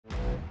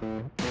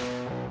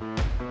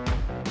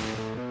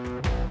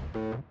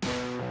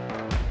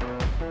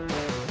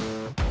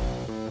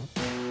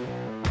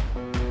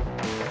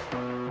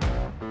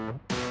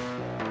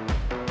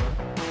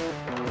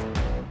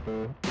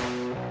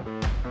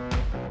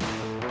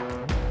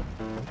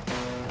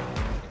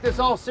take this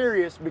all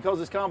serious because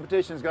this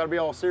competition's got to be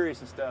all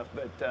serious and stuff.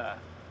 But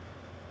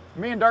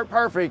me and Dirt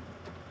Perfect.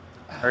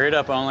 Hurry it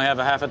up, I only have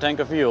a half a tank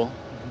of fuel.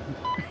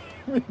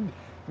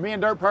 Me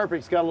and Dirt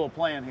Perfect's got a little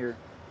plan here.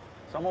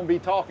 So I'm gonna be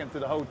talking through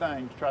the whole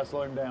thing to try to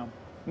slow him down.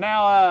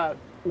 Now,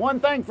 one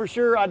thing for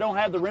sure, I don't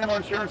have the rental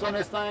insurance on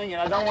this thing,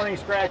 and I don't want any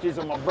scratches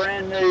on my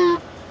brand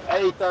new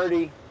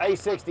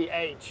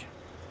A60H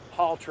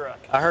haul truck.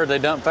 I heard they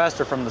dump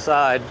faster from the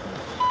side.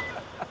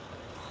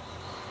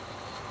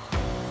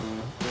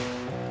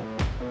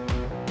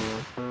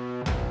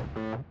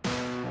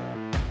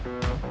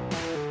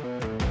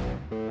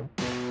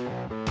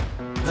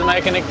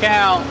 Making it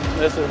count.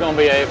 This is going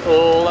to be a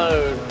full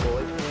load,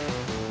 boys.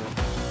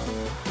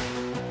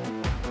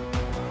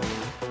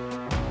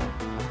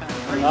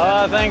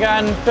 Oh, I think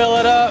I can fill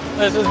it up.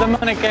 This is the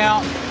money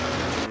count.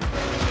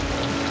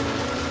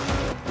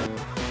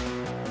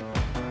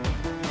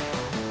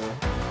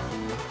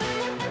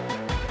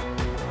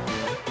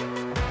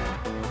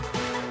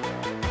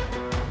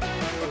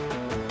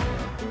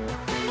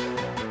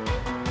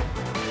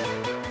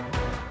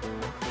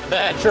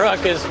 That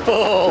truck is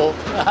full.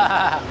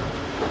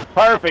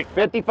 Perfect,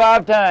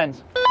 55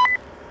 tons.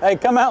 Hey,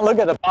 come out and look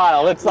at the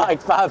pile. It's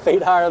like 5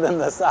 feet higher than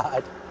the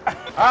side. All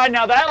right,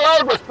 now that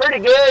load was pretty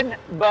good,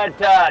 but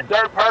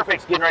Dirt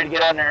Perfect's getting ready to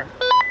get on there.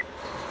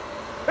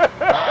 All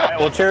right,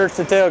 well, cheers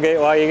to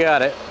tailgate while you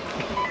got it.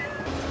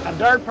 Now,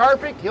 Dirt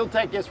Perfect, he'll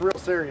take this real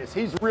serious.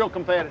 He's real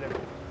competitive.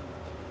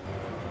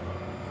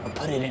 I'll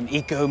put it in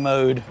eco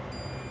mode.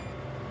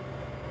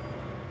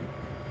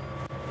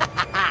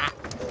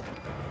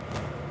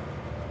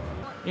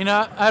 You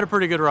know, I had a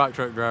pretty good rock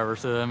truck driver,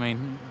 so I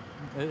mean,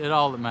 it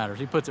all that matters.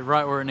 He puts it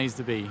right where it needs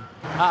to be.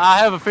 I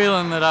have a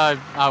feeling that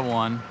I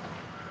won.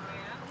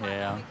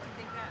 Yeah.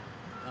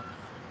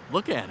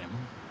 Look at him.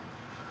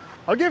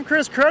 I'll give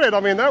Chris credit. I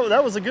mean,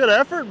 that was a good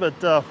effort, but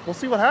we'll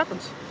see what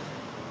happens.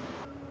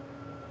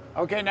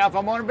 Okay, now if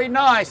I'm gonna be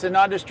nice and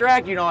not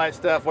distract you and all that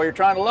stuff while you're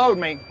trying to load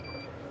me,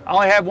 I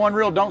only have one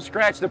rule: don't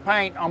scratch the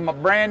paint on my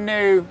brand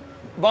new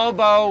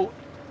Volvo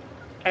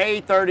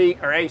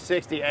A30 or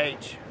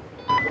A60H.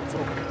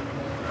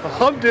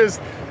 I'm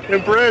just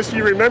impressed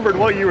you remembered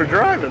what you were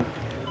driving.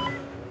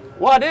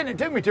 Well, I didn't. It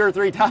took me 2 or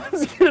 3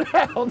 times to get it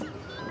out.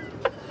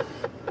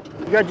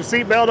 You got your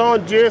seatbelt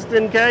on just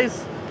in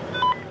case?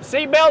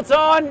 Seatbelt's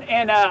on,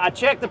 and I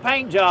checked the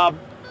paint job.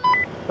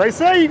 They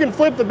say you can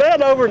flip the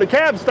bed over and the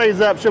cab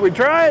stays up. Should we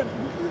try it?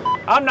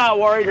 I'm not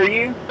worried, are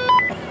you?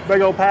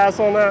 Big old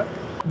pass on that.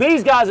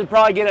 These guys would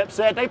probably get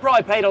upset. They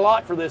probably paid a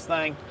lot for this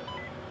thing.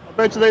 I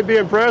bet you they'd be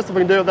impressed if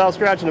we can do it without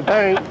scratching the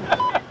paint.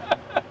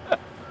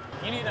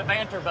 You need a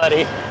banter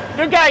buddy.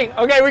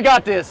 Okay, we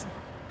got this.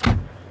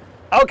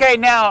 Okay,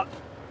 now,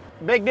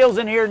 Big Deal's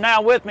in here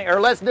now with me, or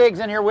Les Dig's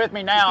in here with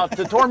me now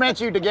to torment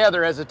you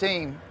together as a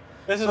team.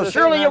 So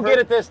surely you'll get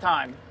it this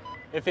time.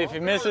 If he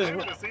misses...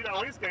 See that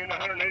we gained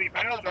 180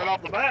 pounds right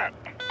off the bat.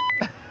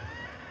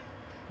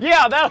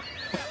 Yeah, that...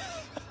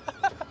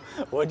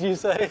 What'd you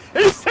say?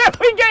 He said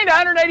we gained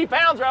 180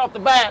 pounds right off the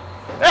bat.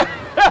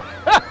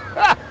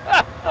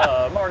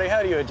 Marty,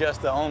 how do you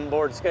adjust the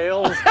onboard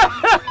scales?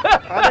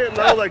 I didn't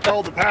know they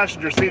called the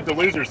passenger seat the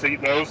loser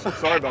seat, nose.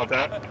 Sorry about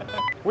that.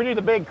 We need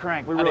a big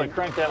crank. We really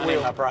crank that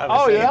wheel. My privacy.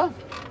 Oh, yeah?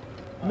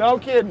 No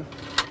kidding.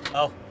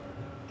 Oh.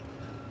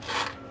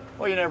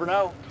 Well, you never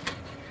know.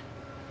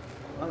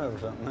 I know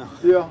something now.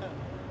 Yeah.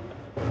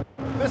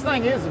 This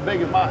thing is as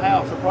big as my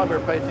house. I probably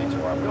better pay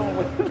attention where I'm going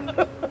with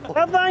it.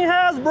 That thing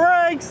has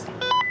brakes.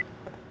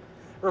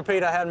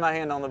 Repeat, I had my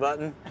hand on the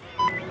button.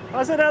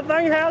 I said that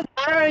thing has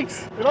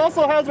brakes. It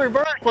also has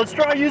reverse. Let's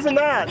try using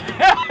that.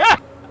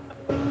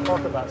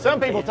 Talk about Some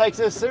people take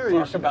this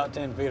serious. Talk about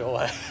 10 feet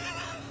away.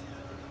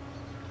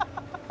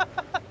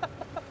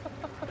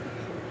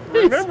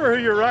 Remember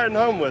who you're riding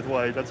home with,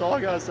 Wade. That's all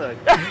I gotta say.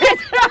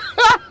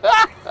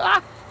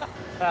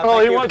 Oh,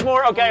 he wants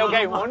more? Okay,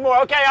 one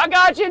more. Okay, I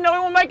got you. No, we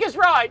won't make this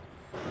right.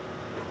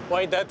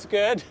 Wait, that's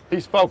good.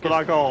 He's focused. That's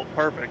what I call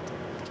perfect.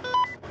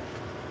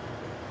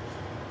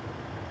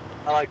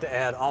 I like to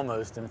add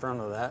almost in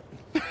front of that.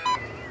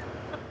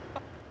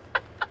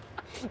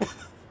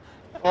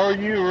 Are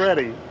you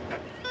ready?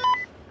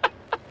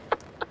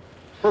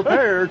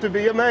 Prepare to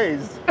be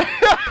amazed.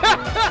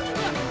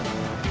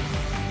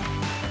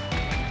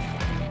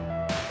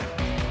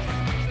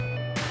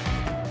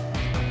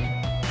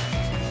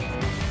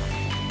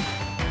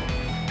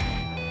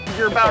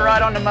 You're about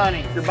right on the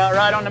money. You're about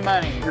right on the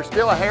money. You're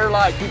still a hair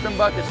light. Keep them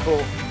buckets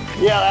full.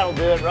 Yeah, that'll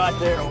do it right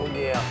there. Oh,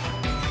 yeah.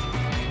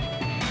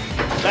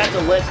 That's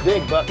a Let's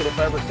Dig bucket if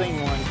I've ever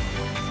seen one.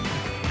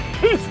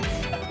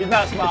 He's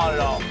not smiling at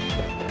all.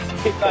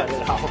 He's not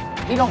at all.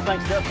 He don't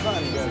think stuff's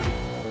funny, does he?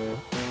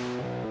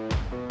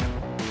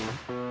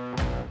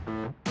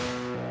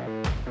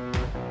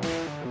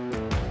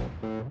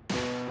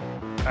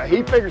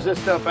 He figures this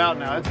stuff out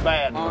now. It's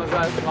bad.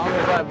 As long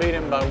as I beat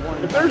him by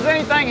 1. If there's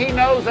anything he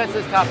knows, that's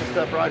this type of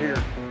stuff right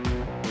here.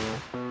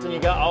 And you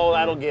got, oh,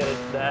 that'll get it.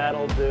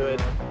 That'll do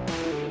it.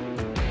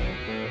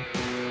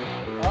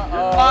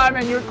 You're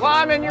climbing, you're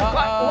climbing.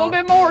 A little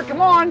bit more,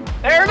 come on.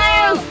 There it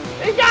is.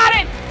 He got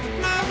it.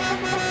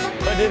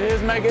 But did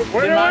his make it?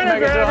 We're Did mine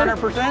winning, make it to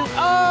driver. 100%?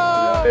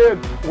 Oh!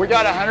 Dude, we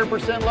got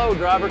 100% load,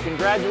 driver.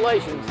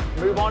 Congratulations.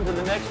 Move on to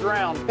the next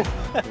round.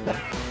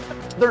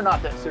 They're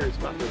not that serious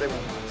about this. They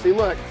won't mind. See,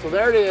 look. So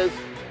there it is.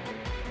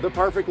 The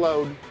perfect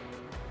load.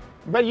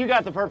 But you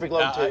got the perfect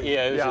load too.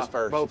 Yeah, it was just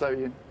first. Both of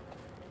you.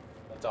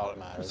 That's all that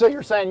matters. So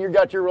you're saying you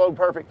got your load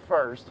perfect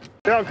first?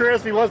 Tell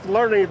Chris if he wants to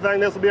learn anything,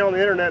 this will be on the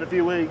internet in a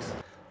few weeks.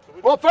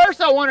 Well, first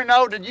I want to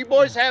know, did you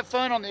boys have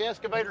fun on the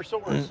excavator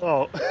source?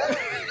 Oh,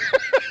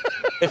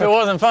 If it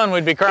wasn't fun,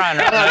 we'd be crying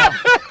right now.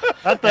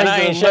 that And I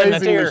ain't thing's shedding an a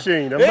amazing tear.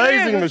 machine. It is,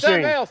 Amazing it's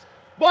something machine. else.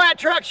 Boy, that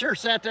truck sure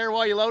sat there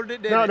while you loaded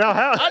it, didn't No, it? no,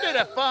 how- I did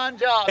a fun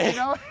job, you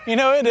know? You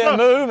know, it didn't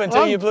move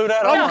until you blew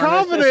that I'm horn.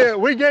 confident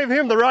we gave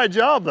him the right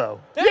job though.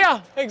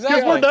 Yeah. Exactly.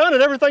 Because we're done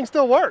and everything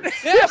still works.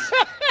 Yes.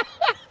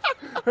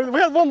 We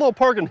had one little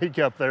parking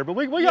hiccup there, but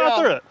we got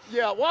through it.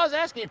 Yeah, well, I was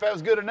asking if that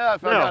was good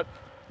enough. No.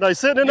 Now he's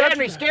sitting in You that. had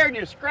me scared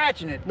you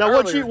scratching it. Now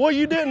earlier. what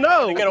you didn't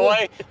know. Get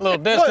away, a little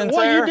distance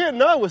What there. you didn't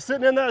know was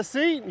sitting in that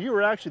seat, you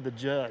were actually the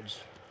judge.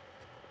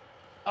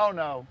 Oh,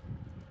 no.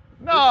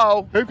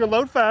 No. Who can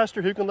load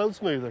faster? Who can load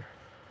smoother?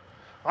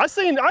 I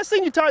seen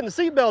you tighten the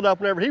seatbelt up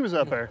whenever he was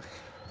up there.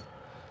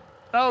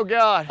 Oh,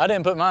 God. I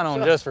didn't put mine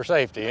on just for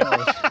safety. It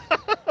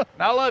was-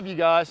 I love you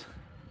guys.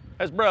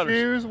 As brothers.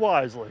 Choose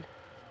wisely.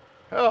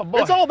 Oh, boy.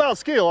 It's all about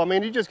skill. I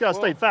mean, you just got to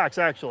state facts,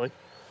 actually.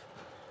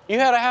 you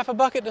had a half a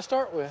bucket to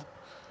start with.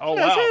 Oh,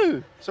 That's wow.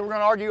 who. So we're going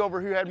to argue over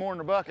who had more in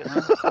the bucket,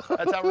 huh?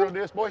 That's how we're going to do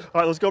this, boys?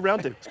 All right, let's go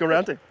round two. Let's go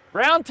round two.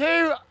 Round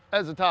two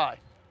as a tie.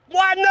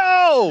 What?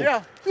 No!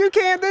 Yeah. You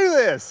can't do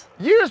this.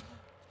 You just,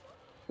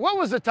 what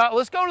was the time?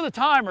 Let's go to the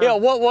timer. Yeah,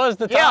 what was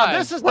the time? Yeah,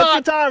 this is What's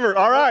not. the timer?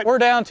 All right. We're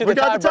down to we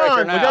the got the tiebreaker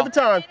time. now. We got the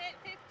time. Minute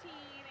 15,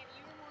 and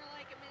you were more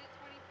like a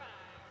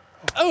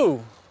minute 25.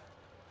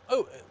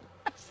 Oh.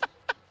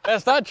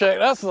 Best I checked,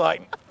 that's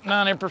like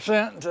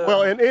 90%.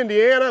 Well, in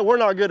Indiana, we're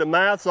not good at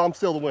math, so I'm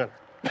still the winner.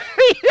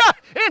 Yeah,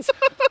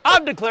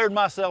 I've declared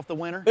myself the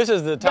winner. this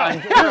is the time.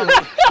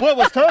 What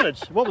was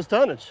tonnage? What was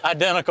tonnage?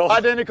 Identical.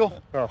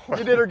 Identical. Oh.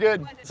 You did her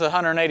good. It's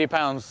 180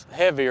 pounds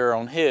heavier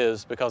on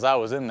his because I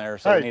was in there,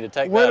 so we need to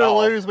take win that or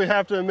off. lose, we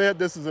have to admit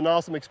this is an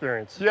awesome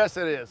experience. Yes,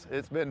 it is.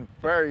 It's been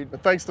very.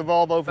 And thanks to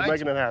Volvo for Thanks.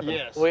 making it happen.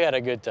 Yes. We had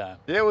a good time.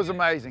 It was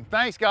amazing.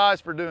 Thanks,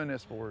 guys, for doing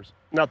this for us.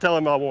 Now tell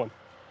him I won.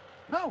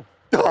 No.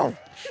 No.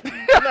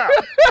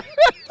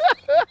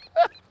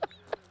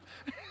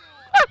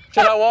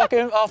 Should I walk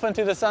off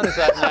into the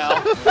sunset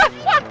now?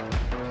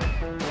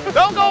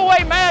 Don't go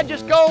away mad,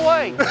 just go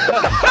away.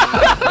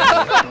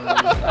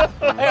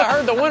 Hey, I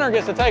heard the winner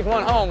gets to take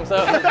one home, so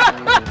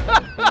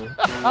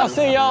I'll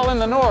see y'all in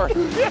the north.